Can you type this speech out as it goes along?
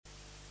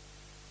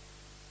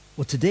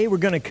Well, today we're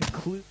going to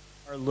conclude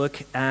our look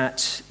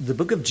at the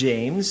book of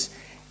James.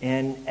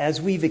 And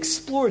as we've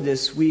explored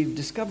this, we've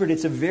discovered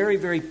it's a very,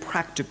 very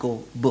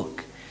practical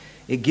book.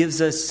 It gives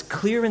us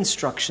clear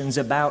instructions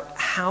about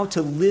how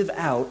to live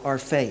out our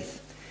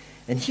faith.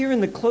 And here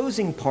in the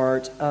closing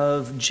part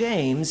of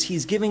James,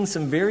 he's giving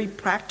some very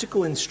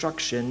practical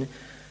instruction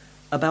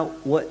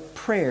about what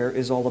prayer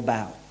is all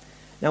about.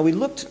 Now, we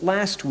looked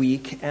last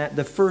week at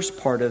the first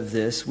part of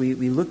this. We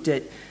looked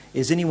at,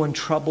 is anyone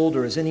troubled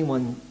or is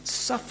anyone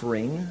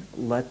suffering?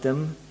 Let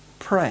them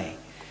pray.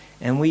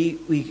 And we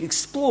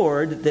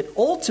explored that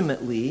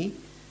ultimately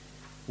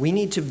we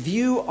need to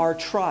view our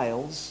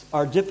trials,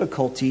 our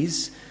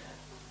difficulties,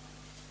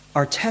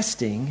 our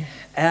testing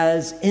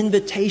as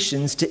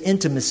invitations to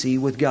intimacy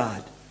with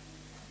God.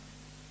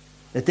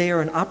 That they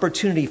are an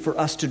opportunity for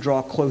us to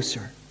draw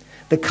closer.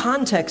 The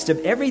context of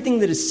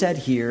everything that is said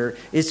here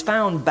is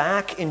found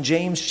back in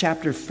James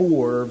chapter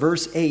 4,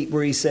 verse 8,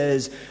 where he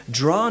says,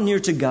 "Draw near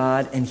to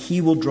God, and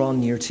he will draw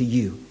near to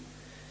you."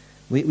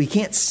 We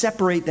can't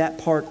separate that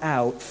part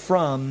out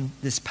from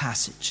this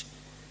passage,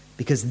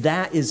 because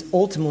that is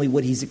ultimately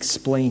what he's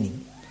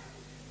explaining.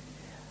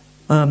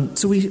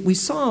 So we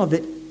saw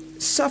that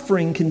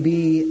suffering can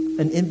be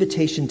an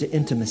invitation to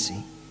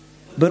intimacy.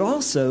 But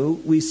also,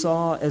 we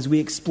saw, as we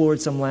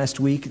explored some last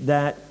week,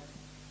 that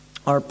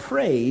our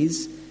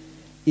praise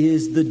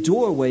is the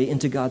doorway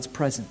into God's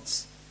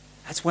presence.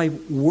 That's why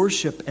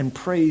worship and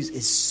praise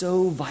is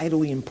so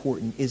vitally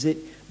important, is it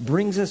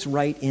brings us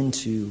right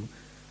into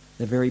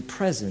the very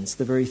presence,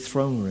 the very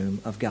throne room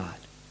of God.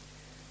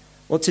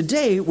 Well,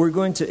 today we're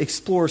going to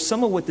explore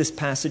some of what this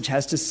passage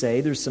has to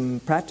say. There's some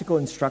practical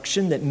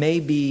instruction that may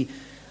be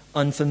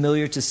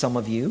unfamiliar to some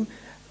of you,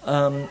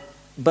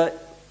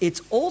 but its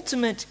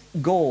ultimate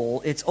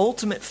goal, its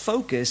ultimate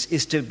focus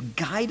is to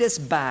guide us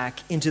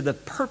back into the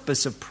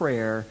purpose of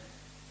prayer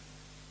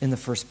in the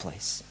first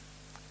place.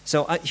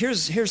 So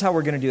here's how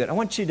we're going to do it. I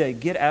want you to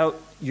get out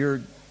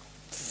your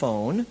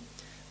phone,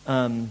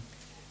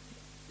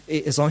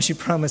 as long as you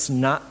promise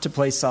not to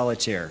play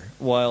solitaire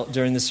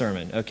during the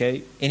sermon,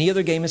 okay? Any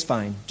other game is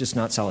fine, just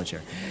not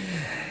solitaire.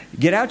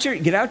 Get out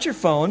your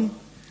phone,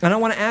 and I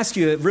want to ask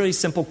you a really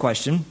simple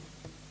question.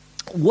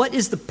 What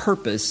is the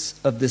purpose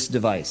of this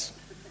device?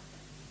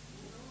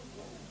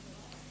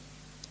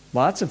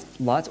 Lots.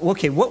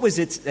 Okay, what was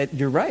its,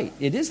 you're right,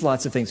 it is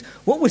lots of things.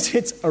 What was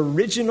its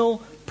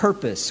original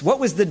purpose? What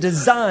was the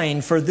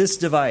design for this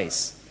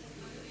device?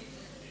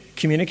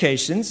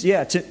 Communications,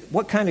 yeah.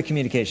 What kind of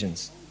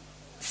communications?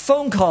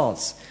 Phone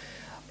calls.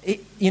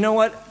 You know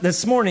what?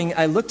 This morning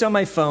I looked on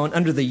my phone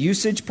under the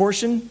usage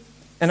portion,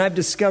 and I've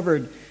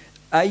discovered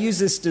I use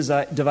this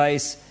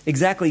device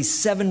exactly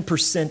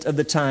 7% of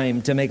the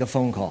time to make a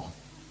phone call.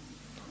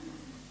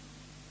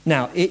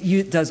 Now,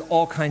 it does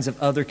all kinds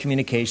of other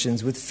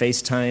communications with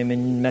FaceTime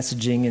and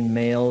messaging and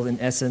mail and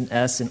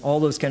SMS and all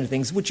those kind of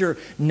things, which are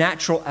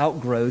natural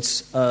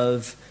outgrowths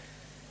of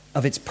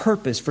its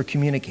purpose for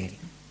communicating.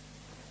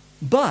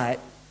 But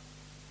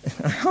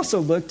I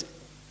also looked,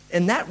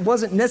 and that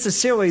wasn't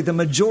necessarily the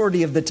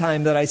majority of the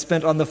time that I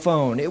spent on the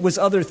phone. It was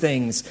other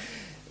things,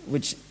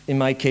 which in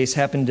my case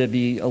happened to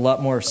be a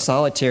lot more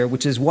solitaire,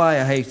 which is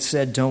why I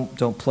said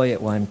don't play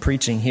it while I'm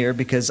preaching here,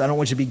 because I don't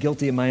want you to be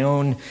guilty of my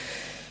own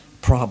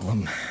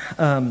problem.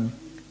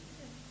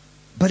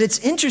 But it's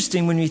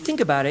interesting when you think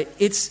about it,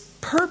 its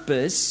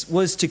purpose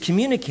was to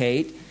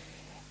communicate,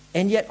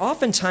 and yet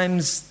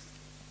oftentimes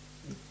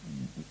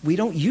we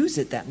don't use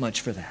it that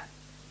much for that.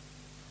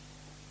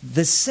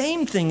 The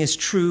same thing is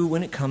true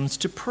when it comes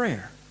to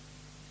prayer.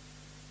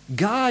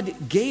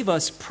 God gave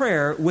us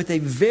prayer with a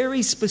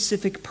very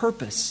specific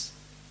purpose.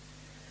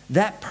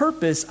 That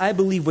purpose, I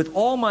believe with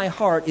all my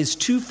heart, is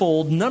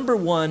twofold. Number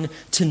one,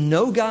 to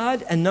know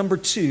God, and number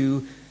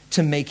two,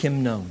 to make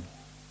him known.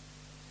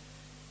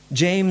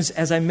 James,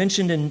 as I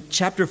mentioned in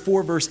chapter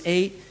 4, verse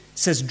 8,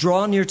 says,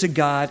 "Draw near to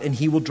God, and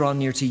he will draw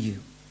near to you."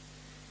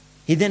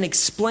 He then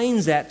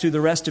explains that through the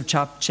rest of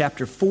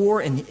chapter 4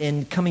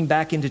 and coming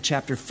back into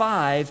chapter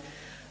 5,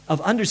 of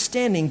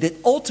understanding that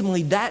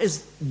ultimately that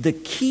is the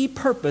key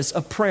purpose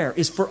of prayer,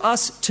 is for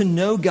us to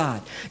know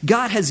God.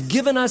 God has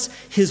given us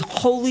his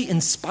holy,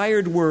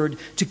 inspired word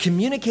to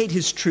communicate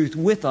his truth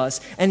with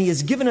us, and he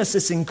has given us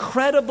this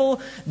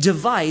incredible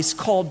device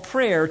called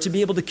prayer to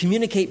be able to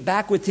communicate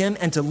back with him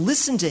and to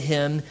listen to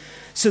him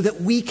so that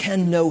we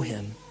can know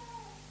him.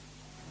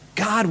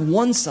 God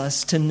wants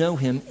us to know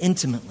him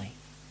intimately.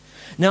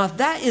 Now, if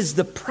that is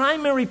the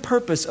primary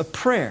purpose of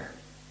prayer,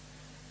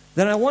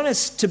 then I want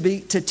us to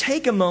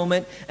take a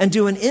moment and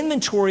do an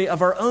inventory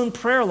of our own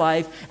prayer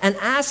life and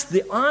ask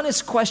the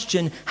honest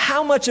question,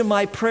 how much of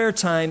my prayer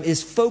time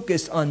is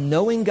focused on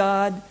knowing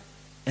God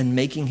and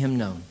making him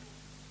known?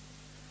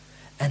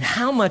 And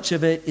how much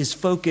of it is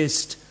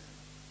focused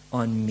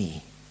on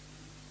me?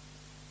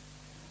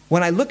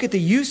 When I look at the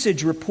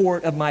usage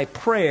report of my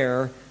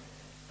prayer,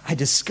 I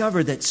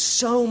discover that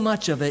so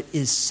much of it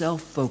is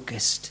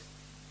self-focused.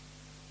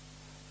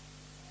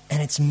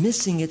 And it's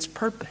missing its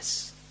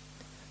purpose.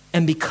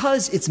 And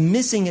because it's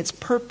missing its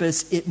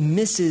purpose, it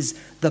misses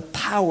the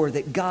power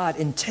that God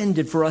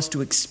intended for us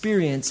to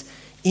experience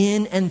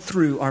in and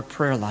through our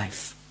prayer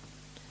life.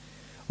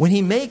 When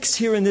he makes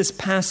here in this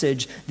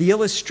passage the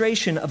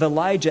illustration of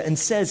Elijah and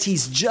says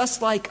he's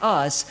just like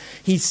us,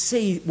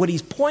 what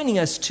he's pointing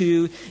us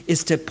to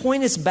is to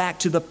point us back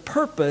to the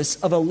purpose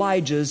of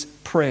Elijah's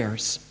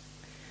prayers.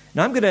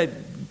 Now I'm going to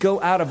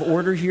go out of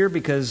order here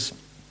because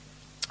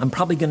I'm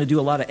probably going to do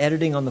a lot of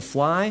editing on the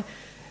fly.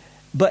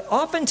 But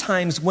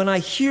oftentimes when I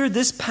hear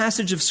this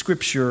passage of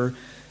Scripture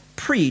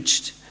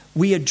preached,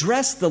 we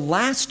address the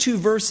last two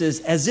verses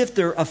as if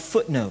they're a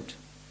footnote.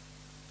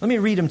 Let me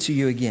read them to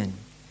you again.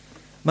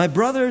 My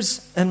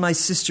brothers and my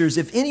sisters,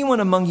 if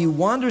anyone among you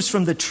wanders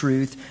from the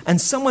truth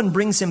and someone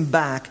brings him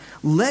back,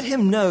 let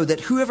him know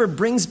that whoever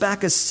brings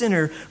back a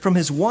sinner from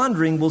his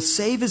wandering will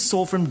save his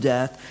soul from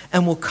death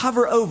and will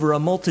cover over a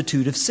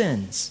multitude of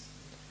sins.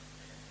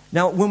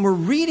 Now, when we're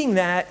reading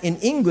that in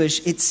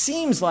English, it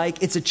seems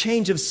like it's a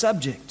change of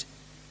subject,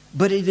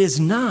 but it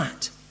is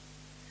not.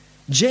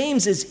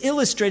 James is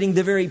illustrating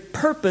the very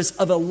purpose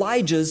of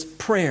Elijah's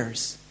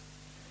prayers.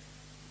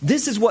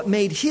 This is what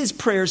made his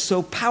prayers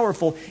so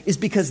powerful, is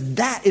because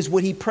that is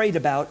what he prayed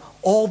about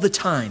all the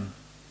time.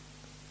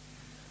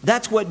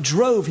 That's what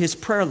drove his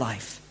prayer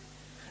life.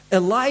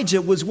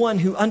 Elijah was one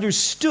who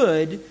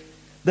understood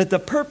that the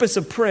purpose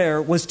of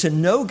prayer was to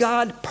know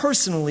God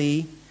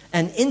personally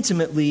and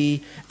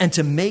intimately, and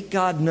to make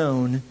God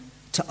known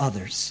to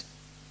others.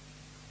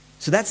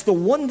 So that's the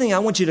one thing I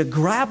want you to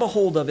grab a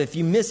hold of. If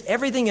you miss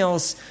everything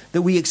else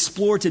that we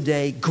explore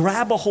today,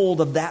 grab a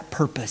hold of that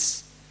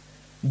purpose.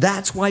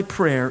 That's why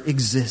prayer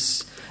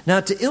exists.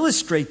 Now, to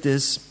illustrate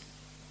this,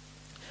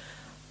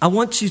 I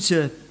want you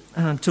to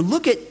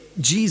look at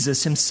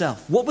Jesus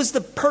himself. What was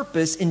the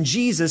purpose in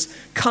Jesus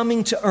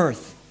coming to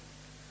earth?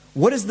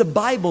 What does the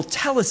Bible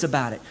tell us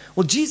about it?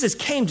 Well, Jesus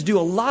came to do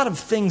a lot of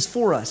things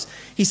for us.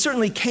 He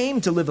certainly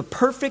came to live a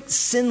perfect,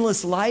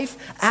 sinless life,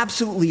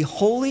 absolutely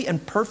holy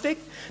and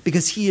perfect,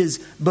 because he is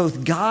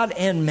both God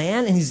and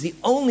man, and he's the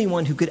only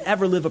one who could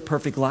ever live a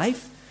perfect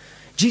life.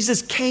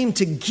 Jesus came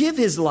to give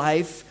his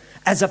life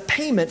as a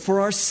payment for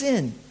our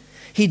sin.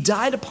 He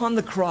died upon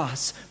the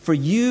cross for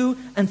you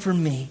and for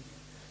me,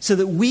 so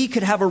that we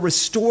could have a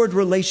restored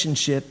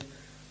relationship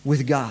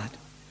with God.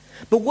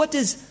 But what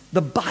does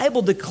the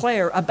Bible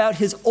declare about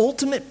his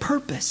ultimate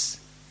purpose?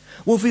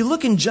 Well, if we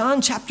look in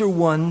John chapter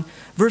 1,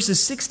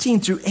 verses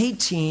 16 through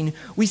 18,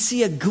 we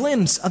see a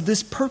glimpse of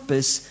this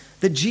purpose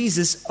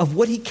of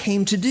what he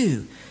came to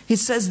do. He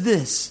says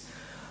this,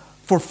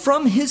 for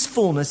from his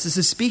fullness, this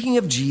is speaking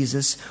of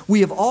Jesus,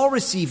 we have all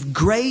received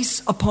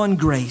grace upon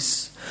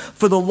grace.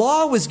 For the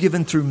law was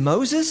given through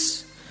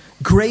Moses,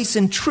 grace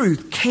and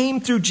truth came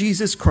through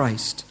Jesus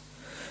Christ.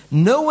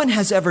 No one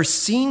has ever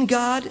seen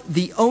God,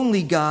 the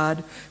only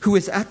God who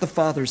is at the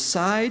Father's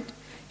side.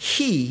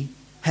 He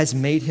has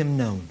made him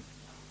known.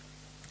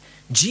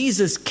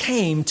 Jesus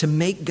came to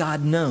make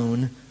God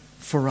known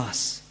for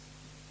us,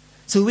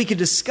 so we could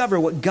discover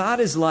what God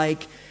is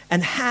like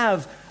and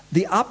have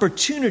the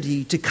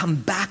opportunity to come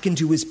back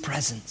into his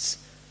presence,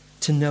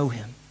 to know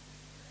him.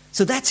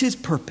 So that's his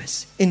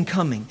purpose in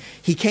coming.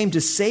 He came to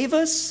save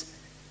us,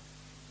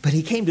 but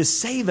he came to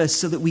save us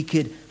so that we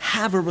could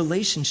have a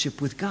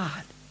relationship with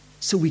God,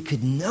 so we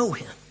could know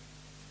him.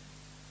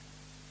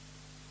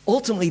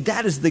 Ultimately,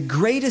 that is the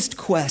greatest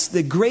quest,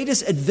 the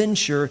greatest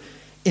adventure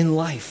in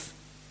life.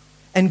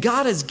 And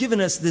God has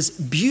given us this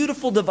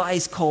beautiful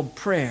device called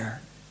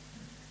prayer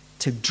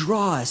to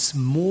draw us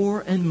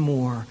more and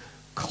more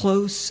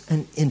close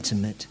and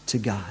intimate to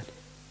God.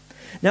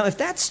 Now, if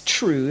that's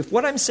true, if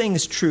what I'm saying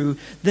is true,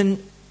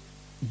 then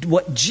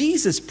what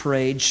Jesus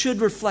prayed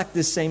should reflect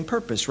this same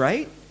purpose,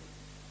 right?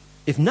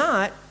 If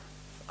not,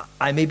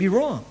 I may be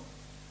wrong.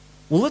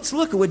 Well, let's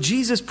look at what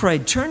Jesus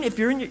prayed. If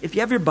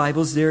you have your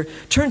Bibles there,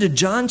 turn to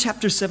John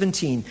chapter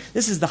 17.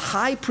 This is the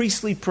high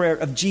priestly prayer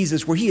of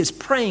Jesus, where he is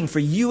praying for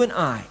you and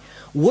I.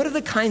 What are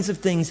the kinds of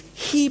things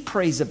he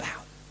prays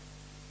about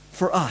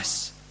for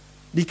us?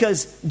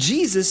 Because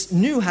Jesus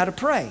knew how to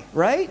pray,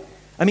 right?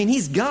 I mean,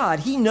 he's God.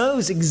 He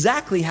knows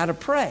exactly how to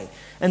pray.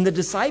 And the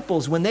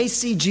disciples, when they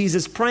see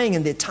Jesus praying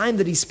and the time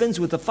that he spends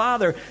with the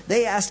Father,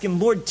 they ask him,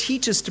 Lord,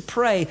 teach us to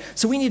pray.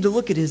 So we need to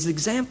look at his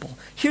example.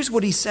 Here's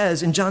what he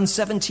says in John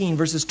 17,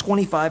 verses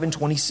 25 and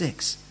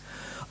 26.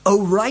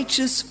 O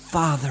righteous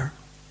Father,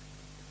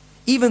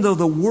 even though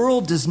the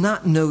world does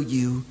not know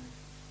you,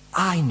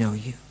 I know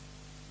you.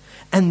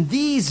 And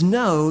these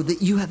know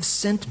that you have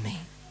sent me.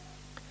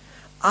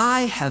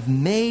 I have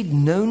made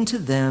known to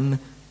them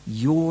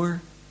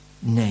your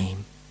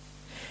name,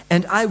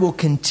 and I will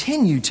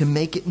continue to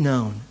make it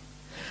known,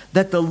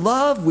 that the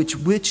love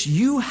which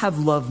you have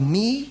loved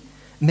me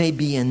may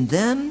be in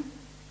them,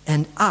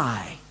 and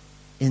I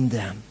in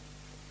them.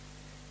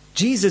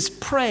 Jesus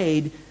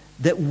prayed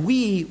that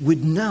we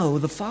would know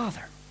the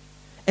Father.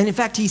 And in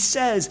fact, he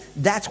says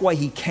that's why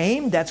he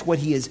came. That's what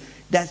he is.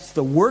 That's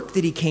the work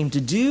that he came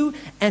to do,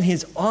 and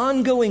his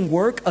ongoing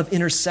work of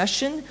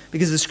intercession,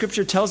 because the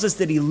scripture tells us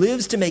that he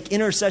lives to make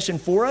intercession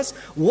for us.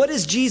 What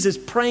is Jesus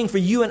praying for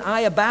you and I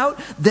about?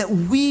 That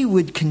we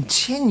would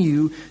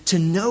continue to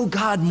know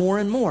God more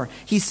and more.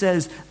 He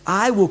says,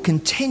 I will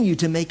continue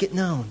to make it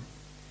known.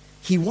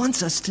 He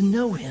wants us to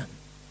know him.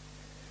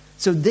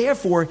 So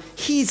therefore,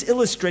 he's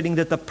illustrating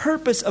that the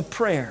purpose of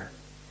prayer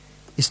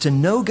is to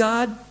know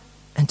God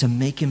and to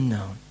make him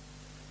known,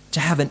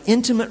 to have an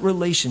intimate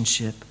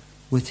relationship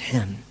with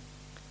him.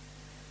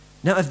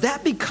 Now, if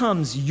that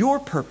becomes your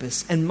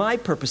purpose and my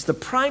purpose, the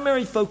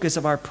primary focus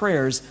of our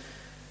prayers,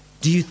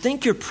 do you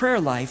think your prayer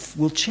life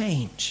will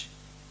change?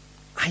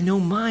 I know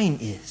mine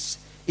is.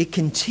 It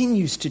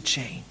continues to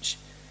change.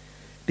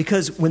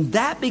 Because when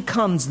that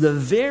becomes the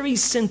very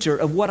center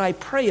of what I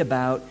pray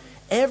about,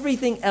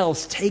 everything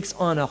else takes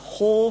on a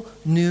whole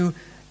new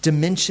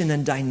dimension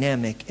and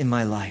dynamic in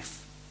my life.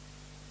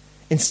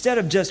 Instead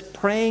of just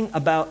praying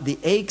about the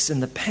aches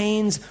and the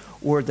pains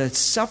or the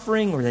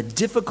suffering or the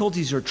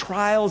difficulties or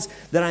trials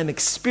that I'm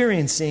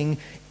experiencing,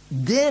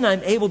 then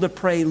I'm able to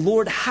pray,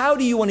 Lord, how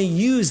do you want to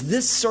use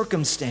this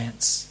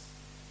circumstance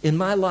in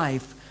my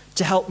life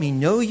to help me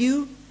know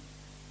you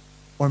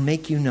or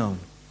make you known?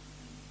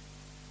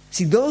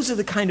 See, those are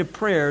the kind of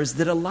prayers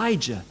that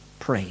Elijah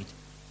prayed.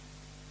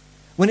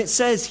 When it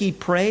says he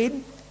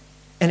prayed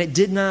and it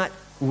did not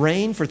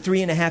rain for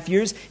 3.5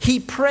 years, he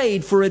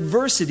prayed for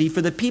adversity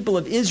for the people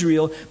of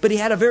Israel, but he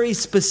had a very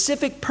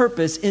specific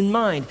purpose in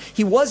mind.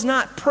 He was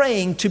not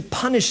praying to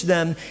punish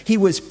them. He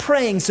was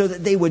praying so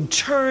that they would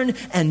turn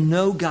and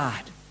know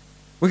God.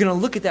 We're going to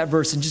look at that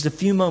verse in just a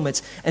few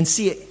moments and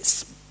see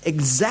it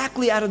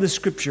exactly out of the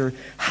scripture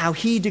how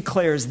he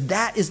declares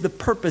that is the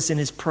purpose in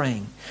his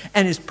praying.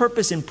 And his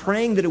purpose in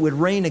praying that it would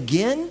rain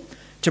again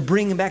to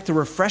bring back the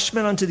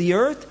refreshment onto the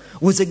earth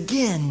was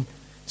again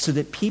so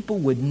that people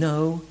would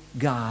know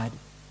God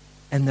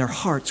and their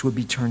hearts would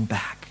be turned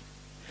back.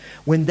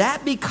 When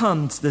that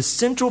becomes the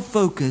central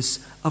focus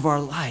of our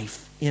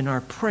life in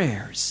our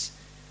prayers,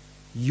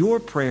 your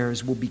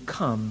prayers will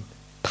become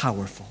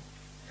powerful.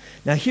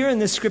 Now, here in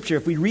this scripture,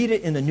 if we read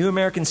it in the New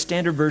American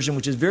Standard Version,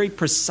 which is very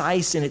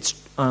precise in its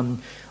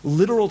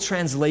literal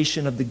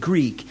translation of the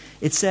Greek,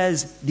 it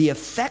says, the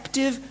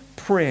effective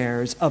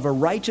prayers of a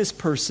righteous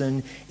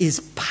person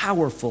is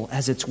powerful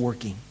as it's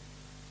working.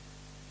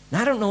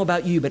 Now, I don't know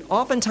about you, but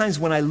oftentimes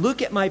when I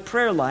look at my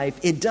prayer life,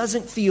 it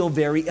doesn't feel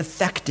very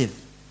effective.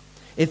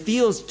 It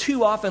feels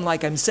too often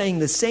like I'm saying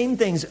the same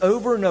things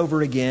over and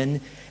over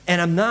again, and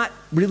I'm not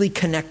really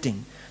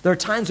connecting. There are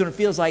times when it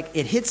feels like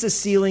it hits the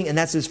ceiling and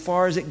that's as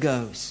far as it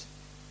goes.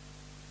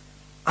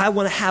 I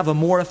want to have a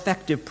more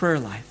effective prayer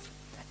life.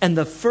 And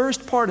the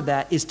first part of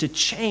that is to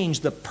change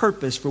the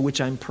purpose for which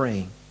I'm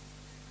praying.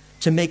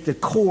 To make the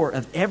core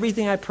of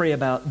everything I pray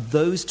about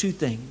those two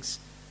things.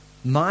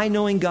 My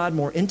knowing God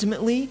more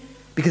intimately,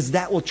 because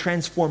that will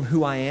transform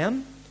who I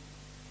am,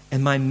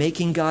 and my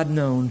making God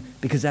known,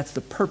 because that's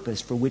the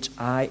purpose for which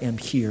I am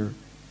here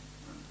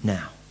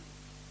now,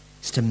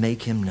 is to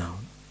make him known.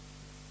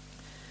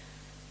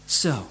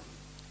 So,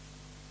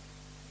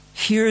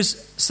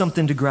 here's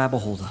something to grab a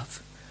hold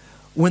of.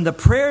 When the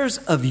prayers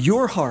of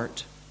your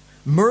heart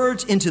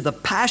merge into the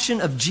passion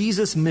of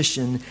Jesus'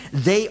 mission,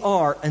 they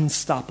are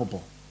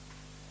unstoppable.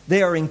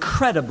 They are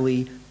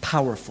incredibly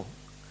powerful.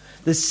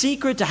 The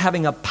secret to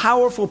having a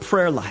powerful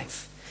prayer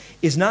life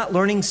is not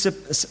learning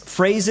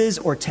phrases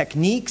or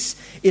techniques.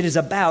 It is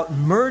about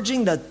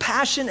merging the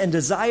passion and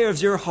desire of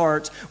your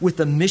heart with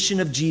the mission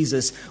of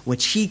Jesus,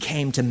 which he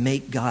came to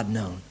make God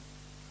known.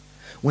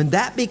 When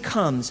that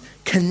becomes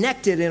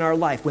connected in our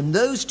life, when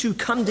those two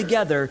come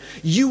together,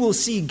 you will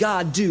see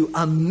God do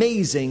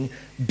amazing,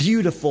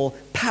 beautiful,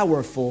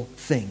 powerful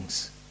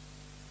things.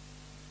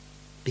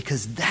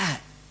 Because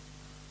that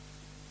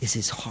is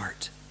his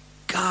heart.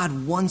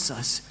 God wants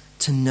us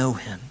to know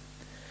him.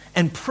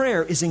 And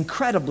prayer is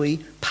incredibly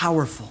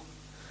powerful.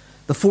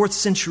 The 4th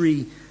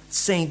century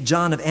Saint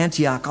John of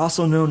Antioch,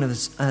 also known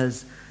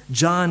as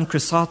John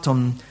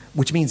Chrysostom,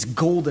 which means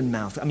golden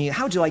mouth. I mean,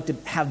 how would you like to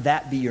have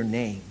that be your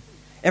name?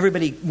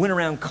 Everybody went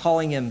around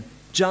calling him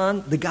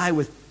John, the guy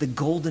with the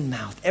golden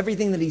mouth.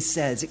 Everything that he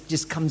says, it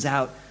just comes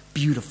out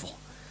beautiful.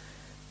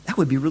 That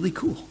would be really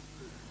cool.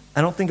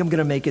 I don't think I'm going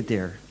to make it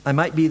there. I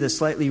might be the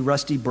slightly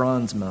rusty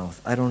bronze mouth.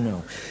 I don't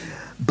know.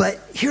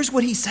 But here's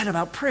what he said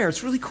about prayer.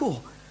 It's really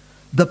cool.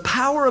 The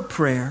power of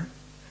prayer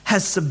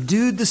has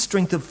subdued the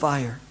strength of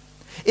fire.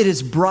 It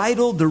has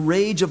bridled the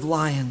rage of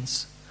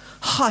lions,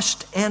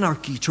 hushed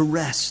anarchy to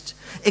rest,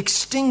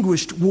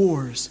 extinguished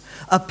wars,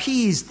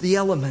 appeased the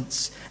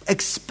elements,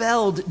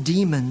 expelled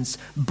demons,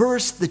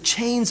 burst the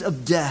chains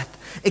of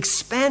death,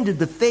 expanded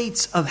the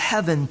fates of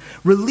heaven,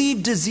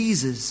 relieved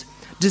diseases,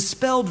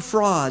 dispelled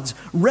frauds,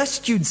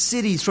 rescued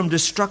cities from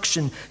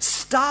destruction,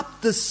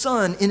 stopped the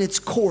sun in its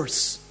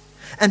course,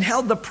 and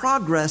held the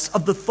progress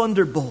of the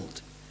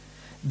thunderbolt.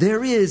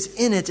 There is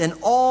in it an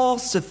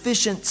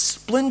all-sufficient,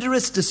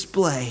 splendorous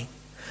display,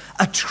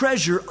 a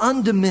treasure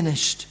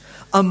undiminished,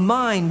 a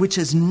mind which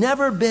has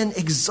never been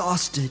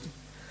exhausted,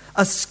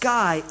 a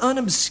sky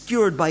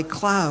unobscured by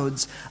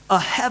clouds, a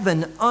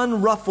heaven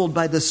unruffled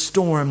by the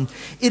storm.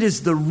 It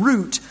is the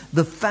root,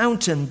 the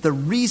fountain, the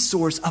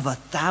resource of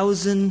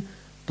 1,000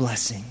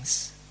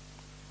 blessings.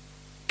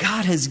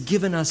 God has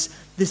given us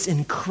this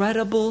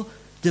incredible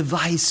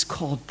device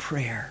called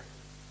prayer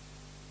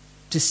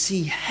to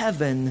see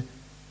heaven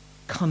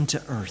come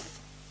to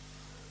earth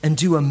and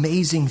do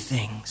amazing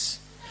things.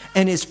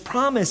 And his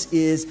promise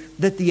is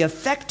that the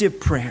effective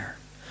prayer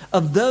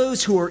of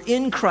those who are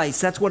in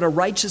Christ, that's what a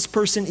righteous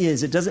person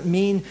is. It doesn't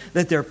mean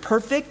that they're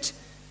perfect.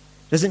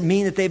 It doesn't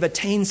mean that they've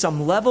attained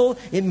some level.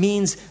 It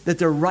means that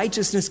their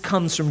righteousness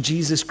comes from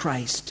Jesus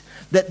Christ.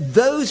 That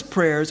those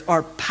prayers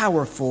are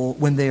powerful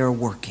when they are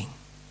working.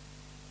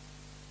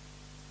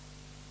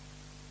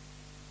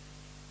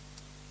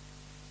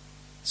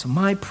 So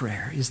my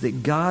prayer is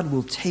that God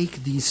will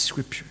take these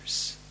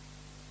scriptures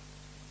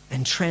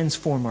and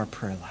transform our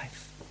prayer life.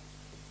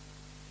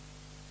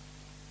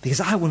 Because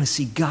I want to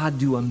see God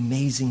do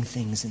amazing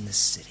things in this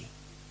city.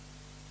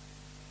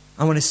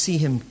 I want to see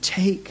him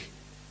take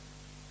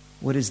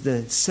what is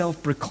the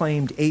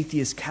self-proclaimed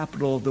atheist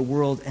capital of the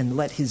world and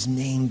let his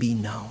name be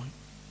known.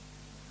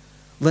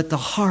 Let the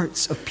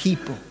hearts of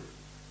people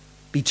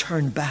be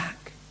turned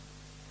back.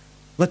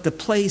 Let the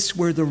place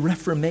where the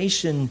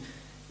Reformation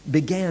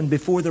began,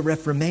 before the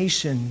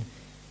Reformation,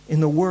 in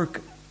the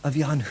work of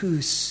Jan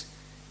Hus,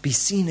 be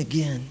seen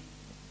again.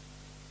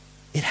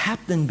 It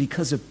happened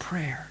because of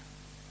prayer.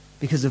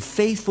 Because of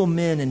faithful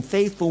men and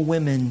faithful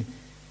women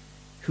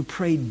who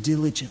prayed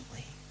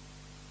diligently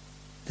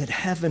that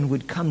heaven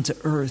would come to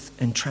earth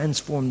and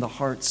transform the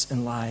hearts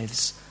and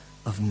lives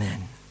of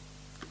men.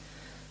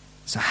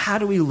 So how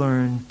do we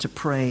learn to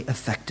pray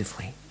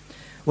effectively?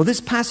 Well,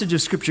 this passage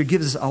of Scripture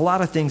gives us a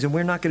lot of things, and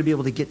we're not going to be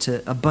able to get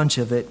to a bunch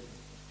of it.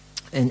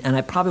 And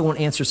I probably won't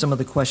answer some of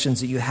the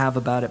questions that you have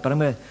about it, but I'm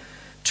going to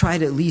try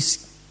to at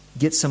least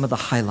get some of the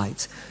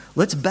highlights.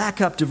 Let's back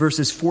up to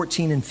verses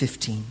 14 and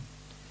 15.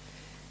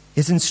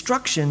 His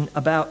instruction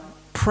about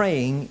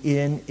praying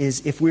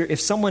is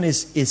if someone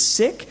is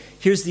sick,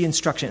 here's the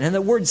instruction. And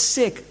the word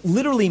sick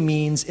literally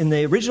means, in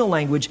the original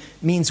language,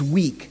 means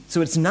weak.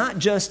 So it's not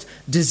just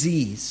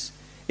disease.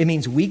 It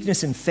means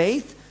weakness in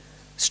faith,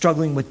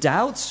 struggling with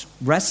doubts,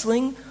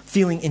 wrestling,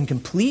 feeling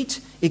incomplete.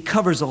 It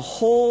covers a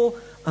whole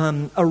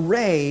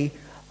array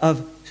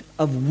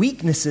of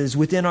weaknesses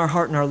within our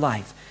heart and our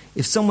life.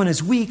 If someone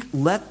is weak,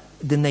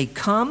 then they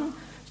come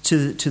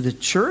to the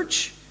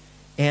church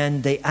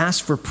and they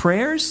ask for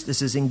prayers.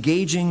 This is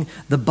engaging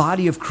the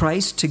body of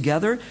Christ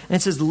together. And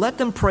it says, let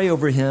them pray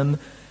over him,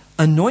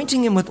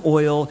 anointing him with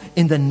oil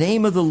in the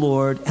name of the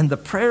Lord, and the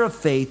prayer of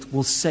faith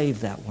will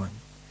save that one.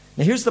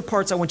 Now here's the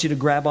parts I want you to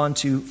grab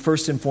onto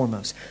first and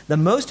foremost. The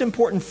most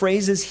important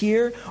phrases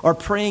here are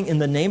praying in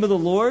the name of the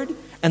Lord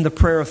and the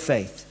prayer of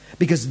faith,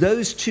 because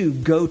those two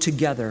go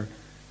together.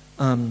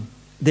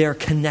 They are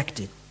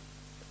connected.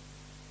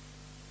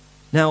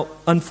 Now,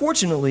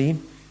 unfortunately,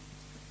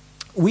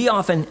 we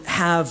often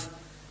have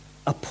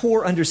a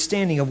poor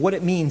understanding of what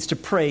it means to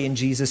pray in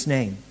Jesus'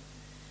 name.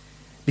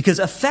 Because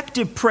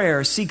effective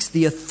prayer seeks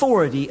the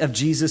authority of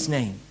Jesus'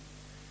 name.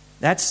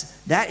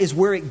 That is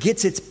where it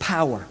gets its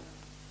power.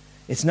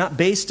 It's not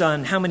based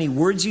on how many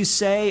words you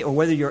say or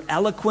whether you're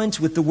eloquent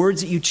with the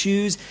words that you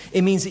choose.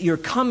 It means that you're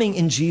coming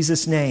in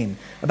Jesus' name.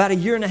 About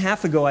 1.5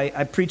 years ago,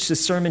 I preached a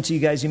sermon to you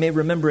guys. You may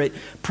remember it,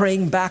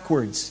 praying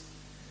backwards.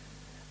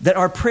 That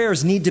our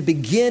prayers need to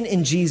begin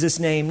in Jesus'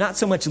 name, not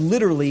so much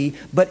literally,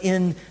 but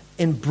in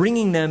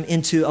bringing them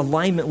into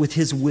alignment with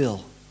his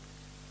will.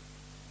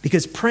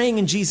 Because praying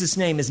in Jesus'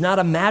 name is not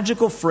a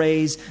magical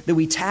phrase that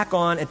we tack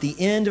on at the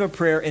end of a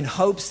prayer in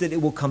hopes that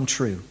it will come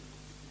true.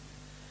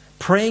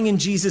 Praying in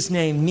Jesus'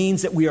 name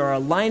means that we are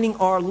aligning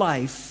our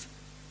life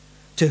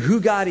to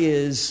who God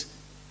is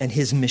and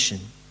his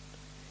mission,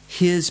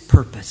 his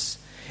purpose.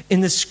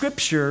 In the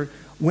scripture,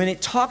 when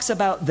it talks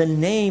about the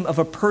name of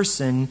a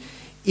person,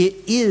 it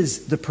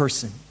is the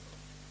person.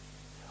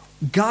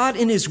 God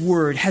in his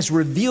word has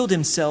revealed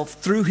himself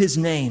through his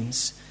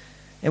names.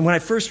 And when I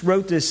first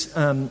wrote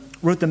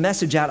the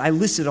message out, I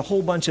listed a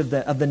whole bunch of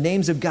the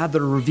names of God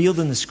that are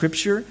revealed in the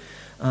scripture.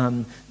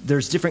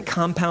 There's different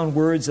compound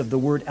words of the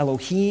word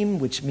Elohim,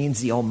 which means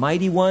the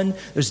Almighty One.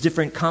 There's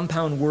different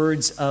compound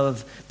words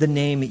of the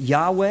name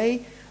Yahweh,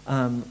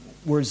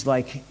 words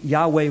like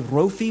Yahweh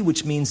Rofi,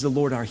 which means the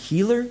Lord our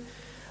healer.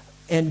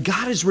 And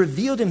God has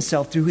revealed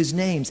himself through his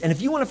names. And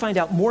if you want to find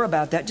out more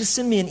about that, just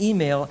send me an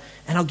email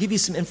and I'll give you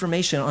some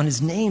information on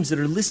his names that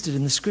are listed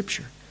in the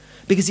scripture.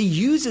 Because he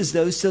uses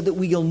those so that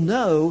we'll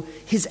know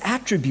his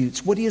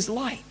attributes, what he is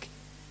like.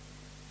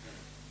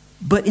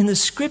 But in the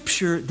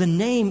scripture, the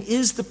name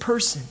is the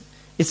person.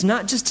 It's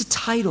not just a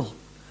title.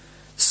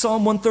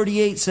 Psalm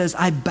 138 says,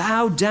 I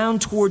bow down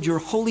toward your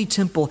holy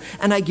temple,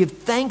 and I give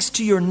thanks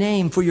to your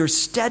name for your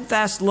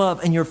steadfast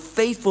love and your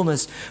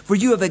faithfulness, for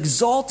you have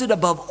exalted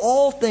above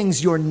all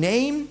things your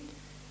name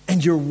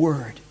and your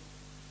word.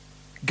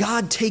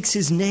 God takes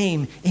his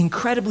name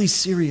incredibly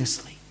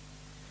seriously.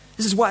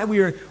 This is why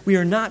we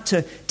are not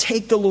to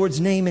take the Lord's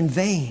name in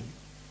vain.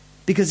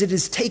 because it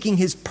is taking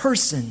his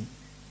person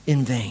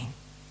in vain.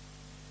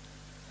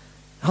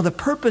 Now, the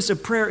purpose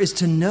of prayer is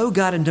to know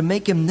God and to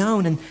make him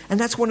known. And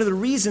that's one of the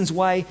reasons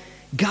why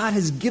God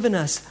has given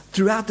us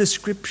throughout the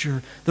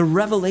scripture the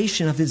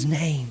revelation of his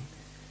name.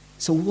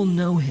 So we'll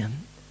know him.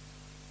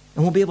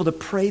 And we'll be able to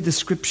pray the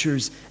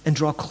scriptures and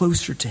draw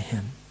closer to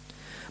him.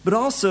 But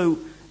also,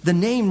 the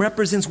name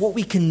represents what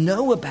we can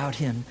know about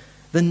him,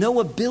 the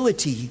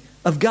knowability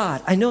of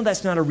God. I know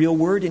that's not a real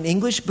word in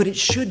English, but it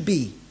should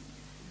be.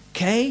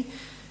 Okay?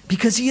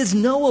 Because he is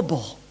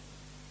knowable.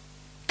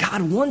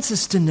 God wants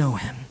us to know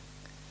him.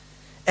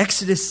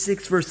 Exodus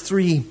 6, verse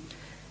 3,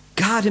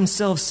 God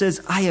himself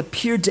says, I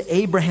appeared to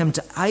Abraham,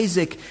 to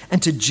Isaac,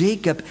 and to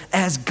Jacob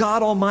as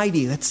God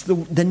Almighty. That's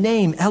the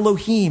name,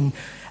 Elohim.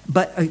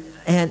 But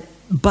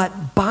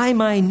by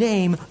my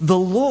name, the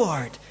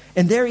Lord.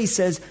 And there he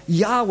says,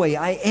 Yahweh,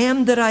 I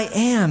am that I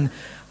am.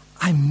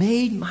 I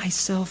made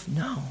myself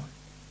known.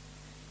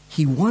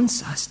 He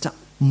wants us to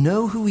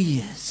know who he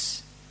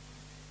is,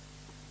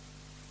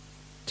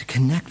 to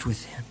connect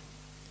with him.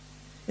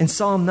 In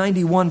Psalm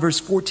 91, verse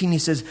 14, he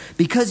says,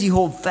 because he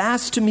holds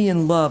fast to me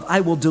in love,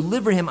 I will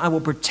deliver him, I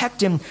will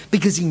protect him,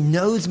 because he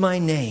knows my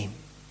name.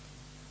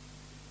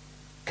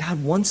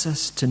 God wants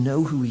us to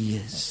know who he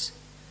is.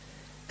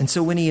 And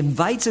so when he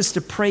invites us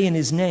to pray in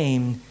his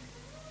name,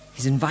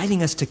 he's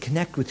inviting us to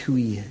connect with who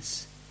he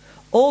is.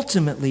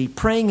 Ultimately,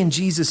 praying in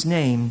Jesus'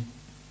 name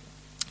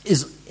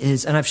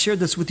is, and I've shared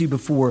this with you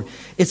before,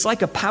 it's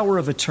like a power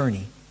of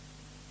attorney.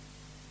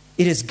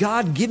 It is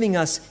God giving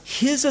us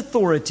his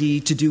authority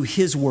to do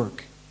his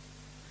work.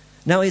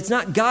 Now, it's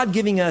not God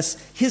giving us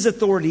his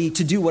authority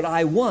to do what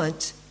I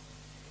want.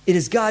 It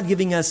is God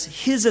giving us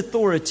his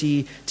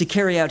authority to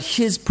carry out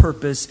his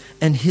purpose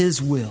and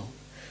his will.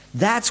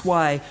 That's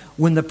why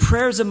when the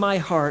prayers of my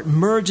heart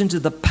merge into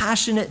the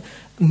passionate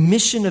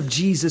mission of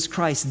Jesus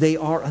Christ, they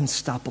are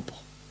unstoppable.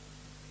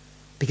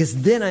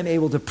 Because then I'm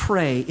able to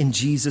pray in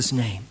Jesus'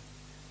 name.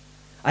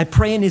 I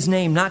pray in his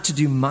name not to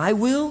do my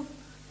will,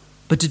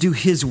 but to do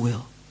his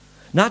will.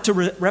 Not to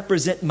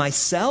represent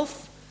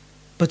myself,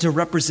 but to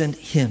represent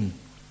him.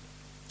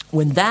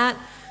 When that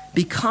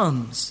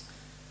becomes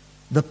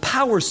the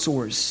power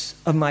source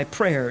of my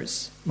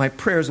prayers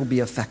will be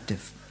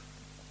effective.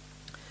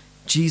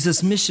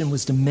 Jesus' mission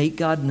was to make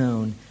God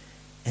known,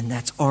 and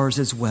that's ours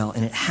as well.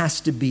 And it has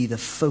to be the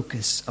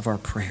focus of our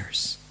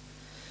prayers.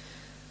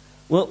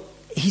 Well,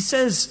 he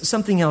says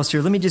something else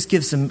here. Let me just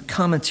give some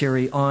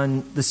commentary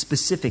on the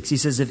specifics. He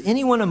says, if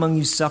anyone among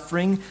you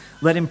suffering,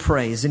 let him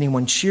pray. Is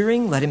anyone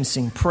cheering? Let him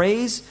sing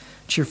praise.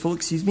 Cheerful,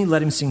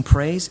 let him sing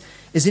praise.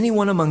 Is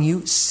anyone among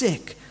you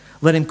sick?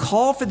 Let him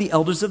call for the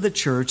elders of the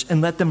church and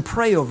let them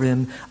pray over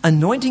him,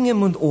 anointing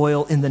him with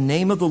oil in the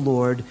name of the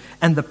Lord.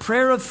 And the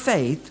prayer of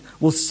faith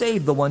will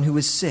save the one who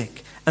is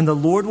sick, and the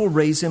Lord will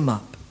raise him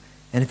up.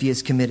 And if he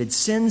has committed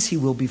sins, he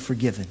will be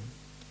forgiven.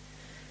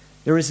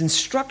 There is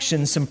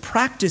instruction, some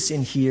practice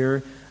in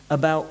here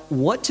about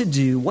what to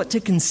do, what to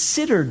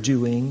consider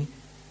doing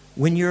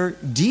when you're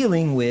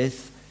dealing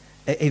with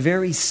a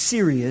very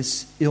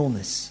serious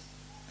illness.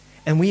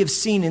 And we have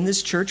seen in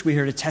this church, we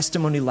heard a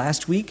testimony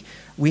last week.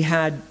 We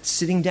had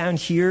sitting down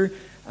here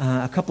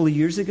a couple of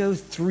years ago,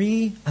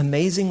 3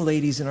 amazing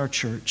ladies in our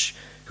church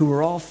who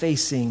were all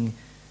facing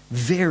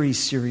very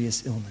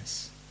serious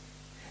illness.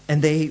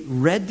 And they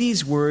read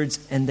these words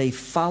and they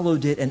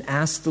followed it and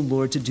asked the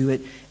Lord to do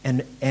it.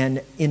 And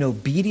in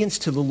obedience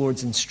to the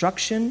Lord's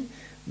instruction,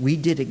 we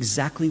did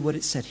exactly what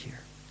it said here.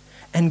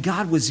 And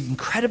God was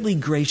incredibly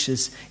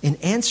gracious in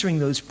answering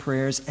those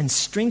prayers and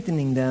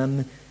strengthening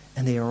them,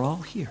 and they are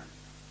all here.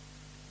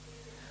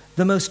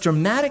 The most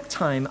dramatic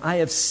time I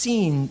have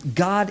seen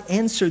God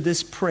answer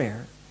this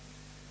prayer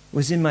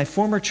was in my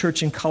former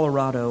church in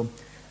Colorado. There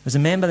was a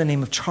man by the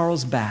name of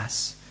Charles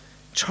Bass.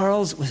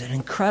 Charles was an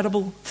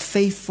incredible,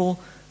 faithful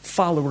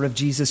follower of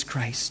Jesus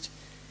Christ.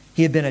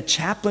 He had been a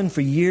chaplain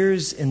for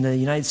years in the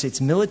United States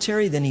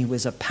military. Then he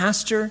was a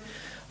pastor.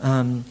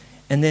 And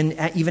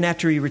then even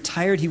after he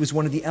retired, he was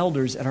one of the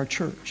elders at our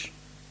church.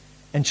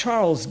 And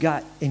Charles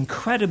got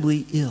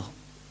incredibly ill,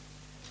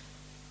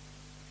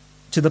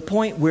 to the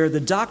point where the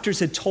doctors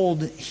had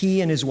told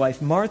he and his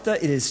wife,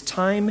 Martha, it is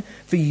time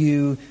for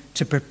you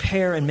to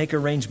prepare and make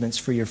arrangements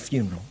for your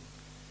funeral,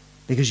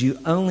 because you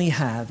only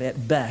have,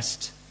 at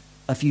best,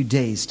 a few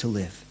days to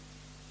live.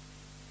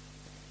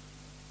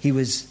 He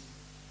was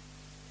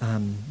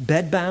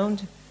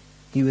bedbound.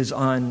 He was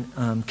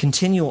on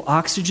continual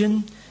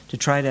oxygen to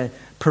try to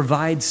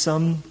provide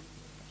some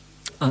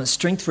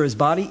strength for his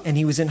body, and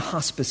he was in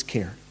hospice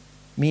care,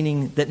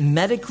 meaning that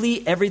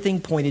medically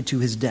everything pointed to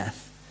his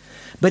death.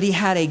 But he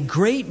had a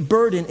great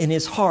burden in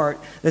his heart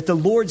that the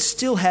Lord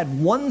still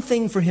had one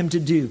thing for him to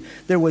do.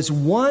 There was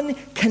one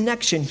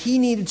connection he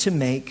needed to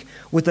make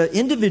with an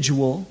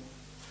individual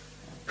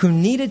who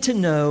needed to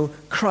know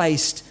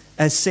Christ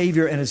as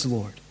Savior and as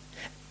Lord.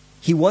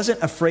 He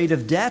wasn't afraid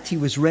of death. He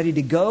was ready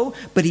to go,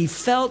 but he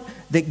felt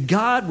that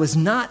God was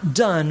not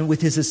done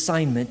with his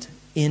assignment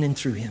in and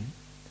through him.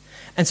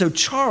 And so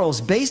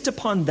Charles, based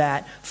upon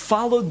that,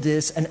 followed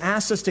this and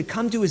asked us to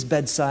come to his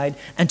bedside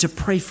and to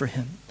pray for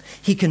him.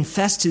 He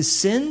confessed his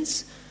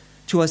sins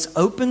to us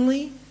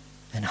openly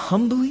and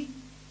humbly.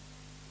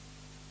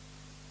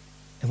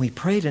 And we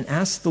prayed and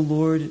asked the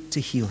Lord to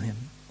heal him.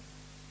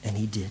 And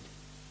he did.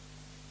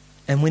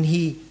 And when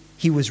he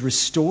was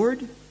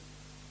restored,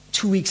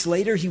 2 weeks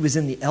later, he was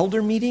in the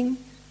elder meeting,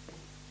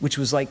 which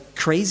was like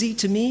crazy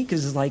to me,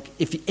 because it's like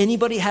if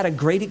anybody had a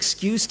great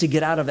excuse to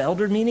get out of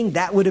elder meeting,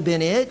 that would have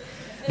been it.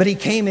 But he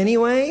came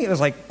anyway. It was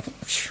like,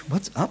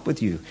 what's up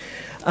with you?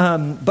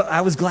 But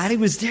I was glad he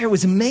was there. It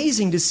was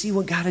amazing to see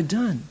what God had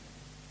done.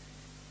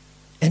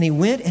 And he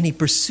went and he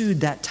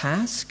pursued that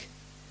task.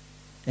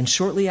 And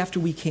shortly after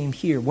we came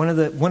here, one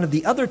of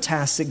the other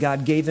tasks that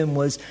God gave him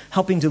was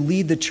helping to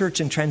lead the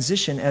church in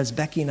transition as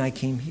Becky and I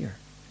came here.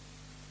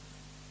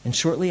 And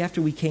shortly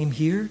after we came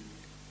here,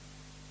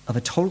 of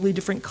a totally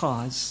different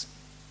cause,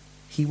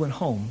 he went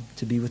home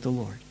to be with the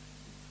Lord.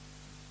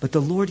 But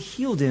the Lord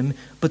healed him,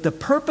 but the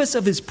purpose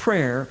of his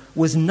prayer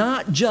was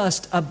not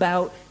just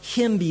about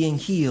him being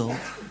healed.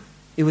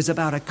 It was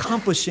about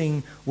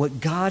accomplishing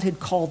what God had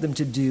called them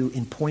to do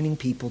in pointing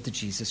people to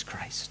Jesus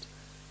Christ.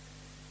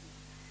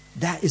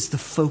 That is the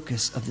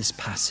focus of this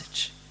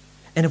passage.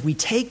 And if we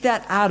take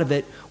that out of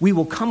it, we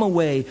will come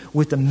away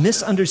with a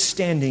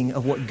misunderstanding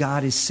of what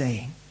God is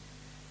saying.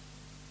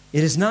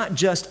 It is not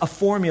just a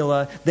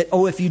formula that,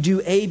 if you do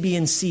A, B,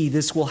 and C,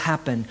 this will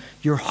happen.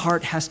 Your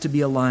heart has to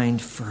be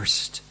aligned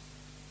first.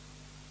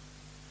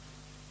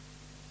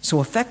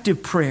 So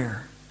effective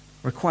prayer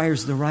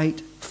requires the right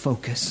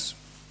focus.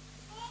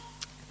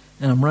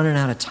 And I'm running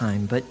out of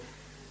time, but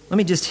let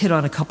me just hit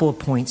on a couple of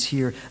points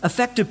here.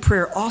 Effective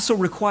prayer also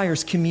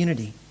requires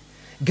community.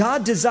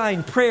 God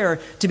designed prayer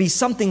to be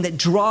something that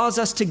draws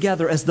us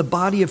together as the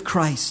body of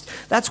Christ.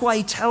 That's why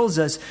he tells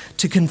us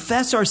to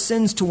confess our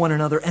sins to one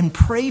another and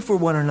pray for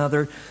one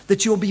another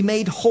that you'll be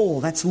made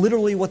whole. That's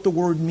literally what the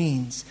word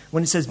means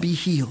when it says be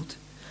healed.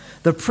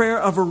 The prayer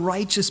of a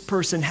righteous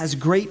person has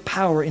great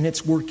power in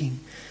its working.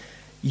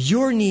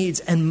 Your needs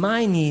and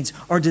my needs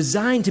are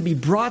designed to be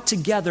brought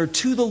together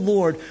to the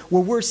Lord,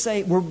 where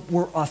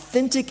we're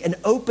authentic and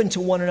open to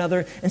one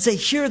another and say,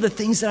 here are the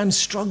things that I'm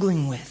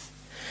struggling with.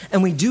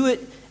 And we do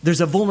it,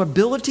 there's a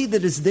vulnerability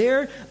that is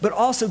there, but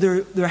also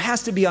there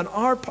has to be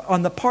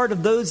on the part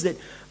of those that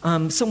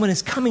someone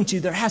is coming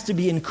to, there has to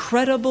be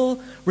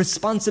incredible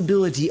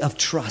responsibility of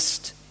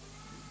trust.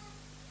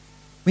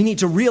 We need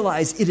to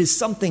realize it is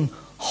something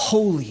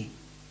holy.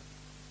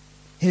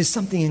 It is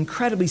something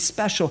incredibly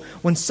special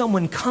when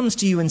someone comes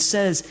to you and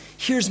says,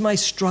 here's my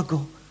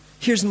struggle,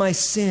 here's my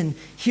sin,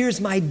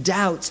 here's my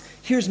doubts,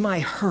 here's my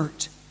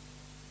hurt.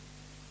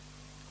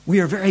 We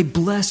are very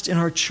blessed in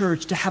our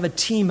church to have a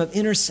team of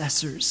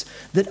intercessors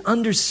that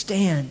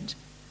understand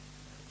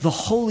the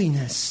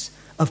holiness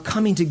of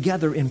coming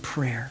together in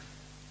prayer,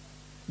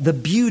 the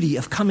beauty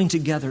of coming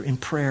together in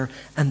prayer,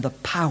 and the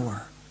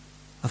power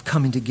of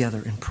coming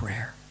together in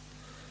prayer.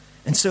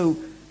 And so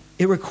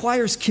it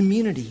requires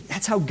community.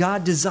 That's how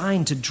God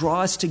designed to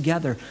draw us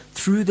together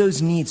through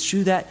those needs,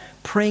 through that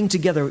praying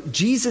together.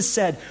 Jesus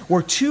said,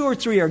 where 2 or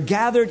 3 are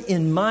gathered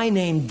in my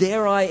name,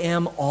 there I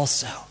am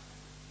also.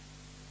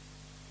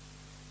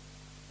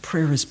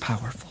 Prayer is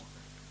powerful.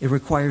 It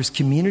requires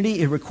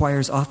community. It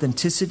requires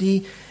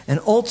authenticity. And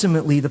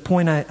ultimately,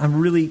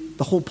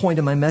 the whole point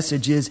of my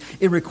message is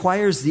it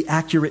requires the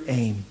accurate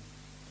aim.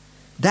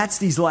 That's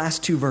these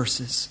last 2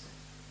 verses.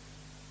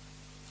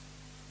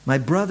 My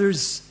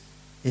brothers,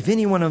 if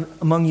anyone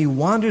among you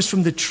wanders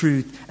from the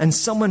truth and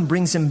someone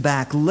brings him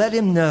back, let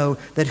him know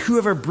that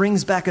whoever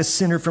brings back a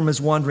sinner from his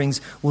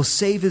wanderings will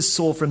save his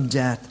soul from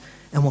death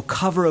and will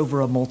cover over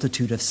a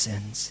multitude of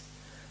sins.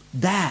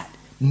 That,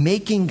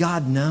 making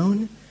God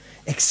known,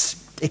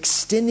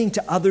 extending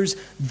to others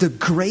the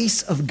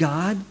grace of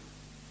God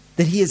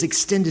that he has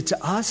extended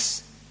to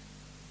us,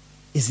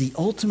 is the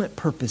ultimate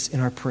purpose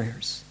in our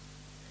prayers.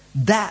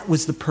 That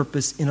was the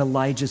purpose in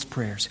Elijah's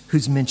prayers,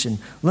 who's mentioned.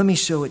 Let me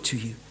show it to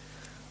you.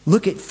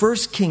 Look at 1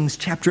 Kings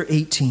chapter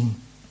 18.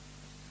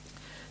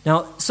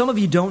 Now, some of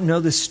you don't know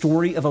the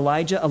story of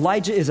Elijah.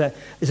 Elijah is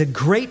a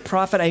great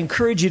prophet. I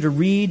encourage you to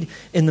read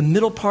in the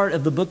middle part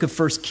of the book of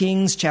 1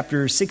 Kings,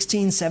 chapter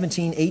 16,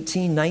 17,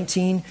 18,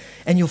 19,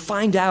 and you'll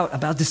find out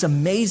about this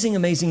amazing,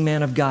 amazing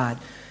man of God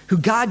who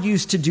God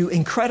used to do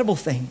incredible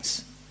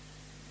things.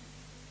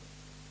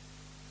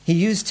 He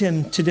used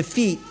him to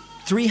defeat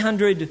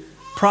 300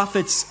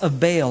 prophets of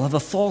Baal, of a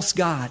false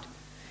god.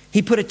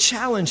 He put a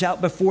challenge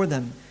out before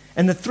them.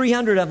 And the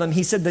 300 of them,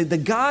 he said, the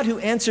God who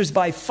answers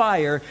by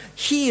fire,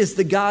 he is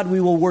the God we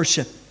will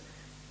worship.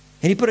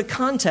 And he put a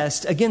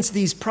contest against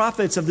these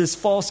prophets of this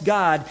false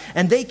god.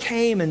 And they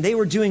came and they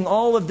were doing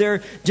all of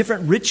their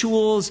different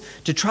rituals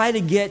to try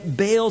to get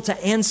Baal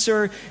to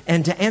answer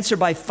and to answer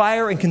by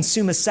fire and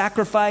consume a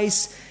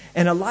sacrifice.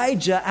 And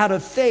Elijah, out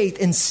of faith,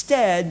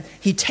 instead,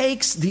 he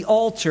takes the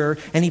altar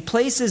and he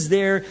places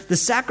there the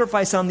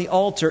sacrifice on the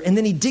altar, and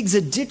then he digs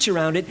a ditch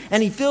around it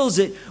and he fills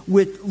it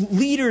with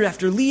liter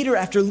after liter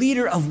after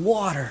liter of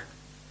water,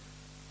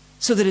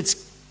 so that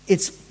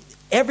it's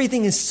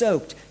everything is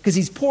soaked, because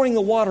he's pouring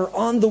the water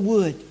on the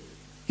wood.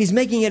 He's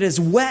making it as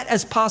wet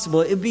as possible.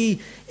 It'd be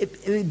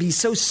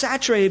so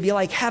saturated. It'd be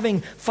like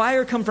having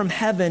fire come from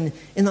heaven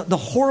in the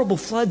horrible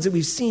floods that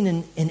we've seen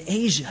in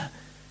Asia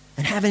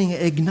and having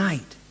it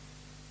ignite.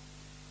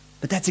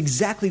 But that's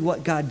exactly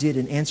what God did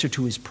in answer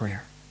to his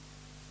prayer.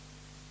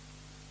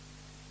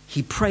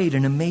 He prayed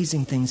and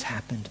amazing things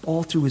happened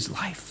all through his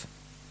life.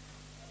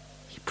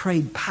 He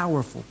prayed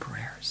powerful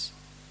prayers.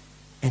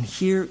 And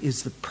here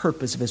is the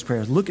purpose of his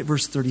prayers. Look at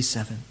verse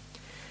 37.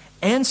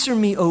 Answer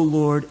me, O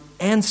Lord,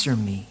 answer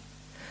me,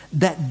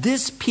 that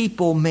this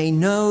people may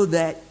know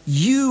that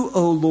you,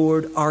 O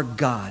Lord, are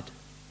God,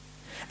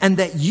 and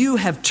that you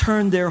have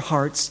turned their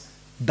hearts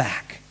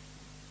back.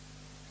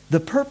 The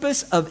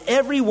purpose of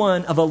every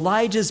one of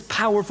Elijah's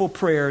powerful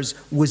prayers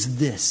was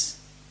this,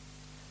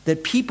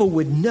 that people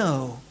would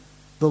know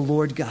the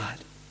Lord God.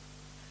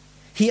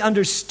 He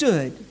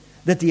understood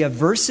that the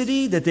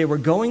adversity that they were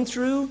going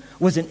through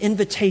was an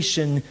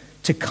invitation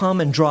to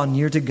come and draw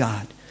near to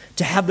God,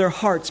 to have their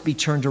hearts be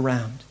turned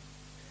around.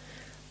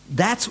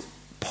 That's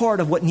part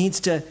of what needs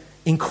to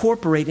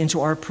incorporate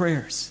into our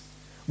prayers.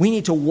 We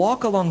need to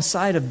walk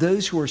alongside of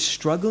those who are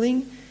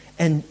struggling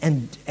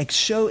and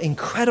show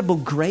incredible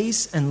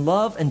grace and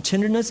love and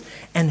tenderness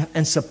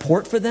and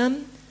support for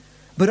them,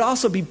 but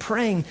also be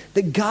praying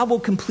that God will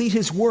complete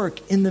his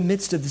work in the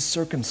midst of this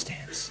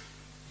circumstance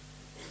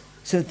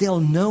so that they'll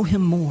know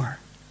him more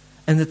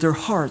and that their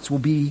hearts will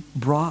be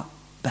brought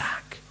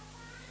back.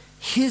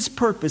 His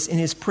purpose in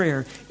his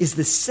prayer is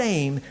the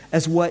same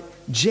as what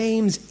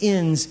James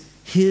ends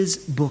his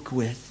book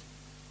with.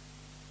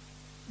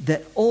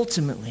 That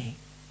ultimately,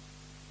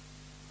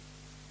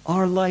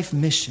 our life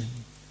mission,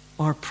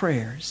 our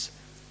prayers,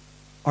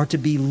 are to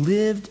be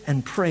lived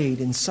and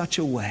prayed in such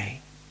a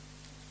way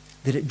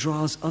that it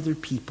draws other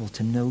people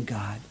to know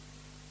God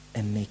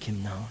and make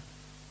him known.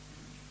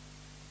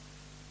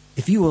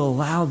 If you will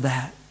allow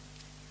that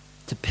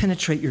to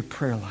penetrate your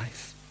prayer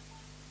life,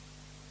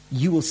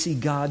 you will see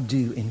God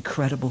do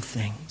incredible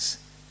things,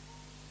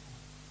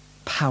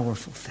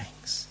 powerful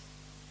things.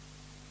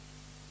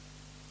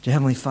 Dear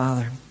Heavenly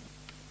Father,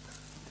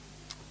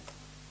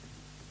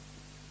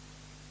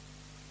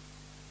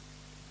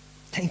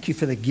 thank you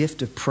for the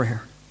gift of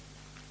prayer.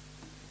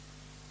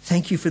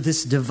 Thank you for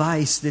this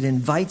device that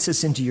invites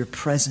us into your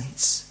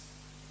presence.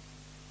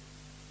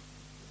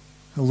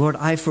 Lord,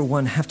 I for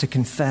one have to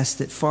confess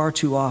that far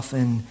too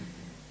often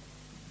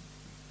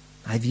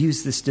I've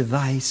used this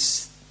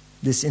device,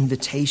 this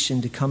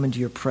invitation to come into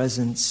your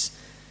presence,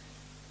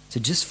 to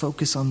just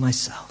focus on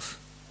myself,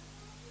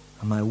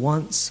 on my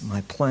wants,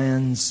 my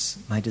plans,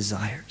 my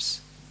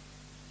desires.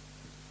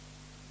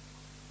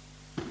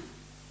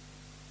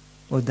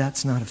 Lord,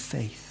 that's not of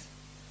faith.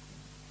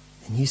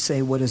 And you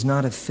say what is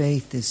not of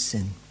faith is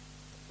sin.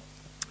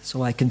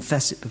 So I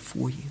confess it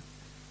before you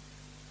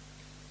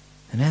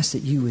and ask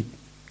that you would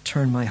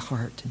turn my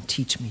heart and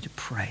teach me to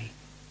pray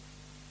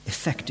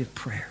effective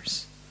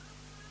prayers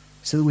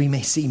so that we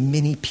may see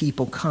many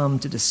people come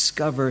to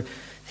discover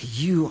that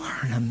you are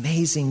an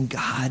amazing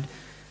God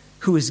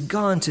who has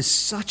gone to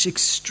such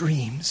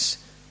extremes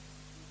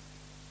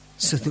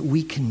so that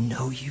we can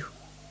know you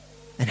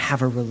and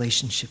have a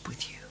relationship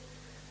with you.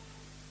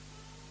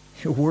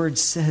 Your word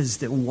says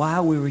that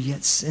while we were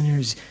yet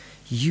sinners,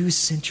 you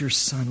sent your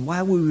Son.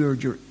 While we were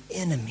your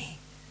enemy,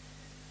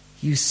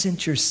 you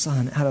sent your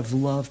Son out of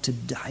love to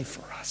die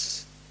for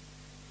us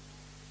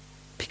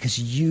because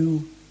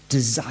you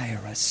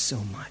desire us so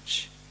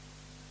much.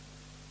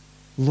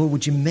 Lord,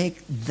 would you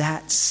make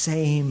that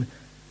same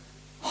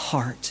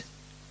heart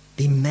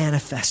be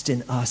manifest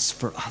in us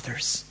for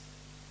others?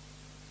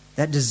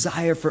 That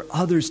desire for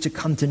others to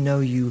come to know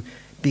you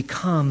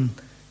become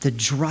the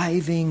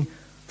driving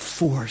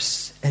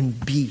force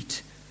and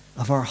beat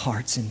of our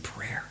hearts in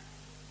prayer.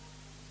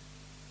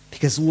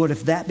 Because, Lord,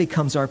 if that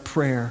becomes our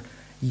prayer,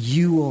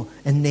 you will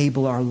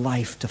enable our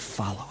life to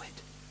follow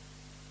it.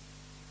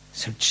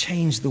 So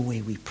change the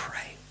way we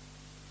pray,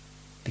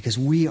 because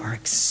we are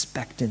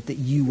expectant that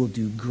you will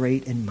do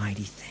great and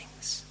mighty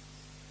things.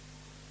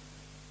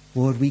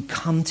 Lord, we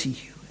come to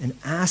you and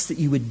ask that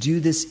you would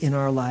do this in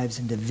our lives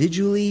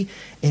individually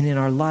and in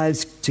our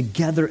lives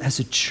together as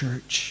a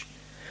church.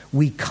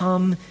 We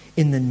come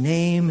in the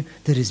name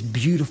that is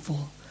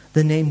beautiful,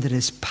 the name that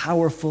is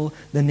powerful,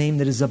 the name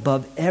that is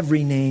above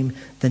every name,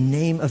 the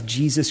name of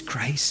Jesus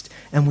Christ.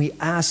 And we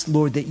ask,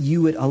 Lord, that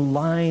you would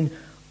align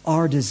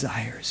our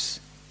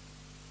desires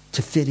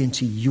to fit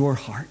into your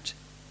heart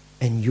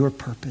and your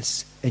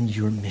purpose and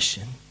your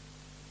mission.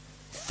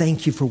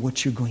 Thank you for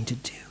what you're going to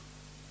do.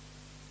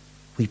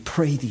 We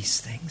pray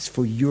these things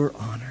for your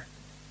honor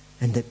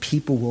and that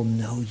people will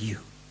know you.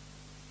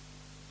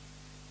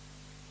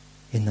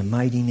 In the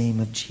mighty name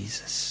of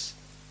Jesus,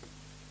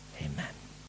 amen.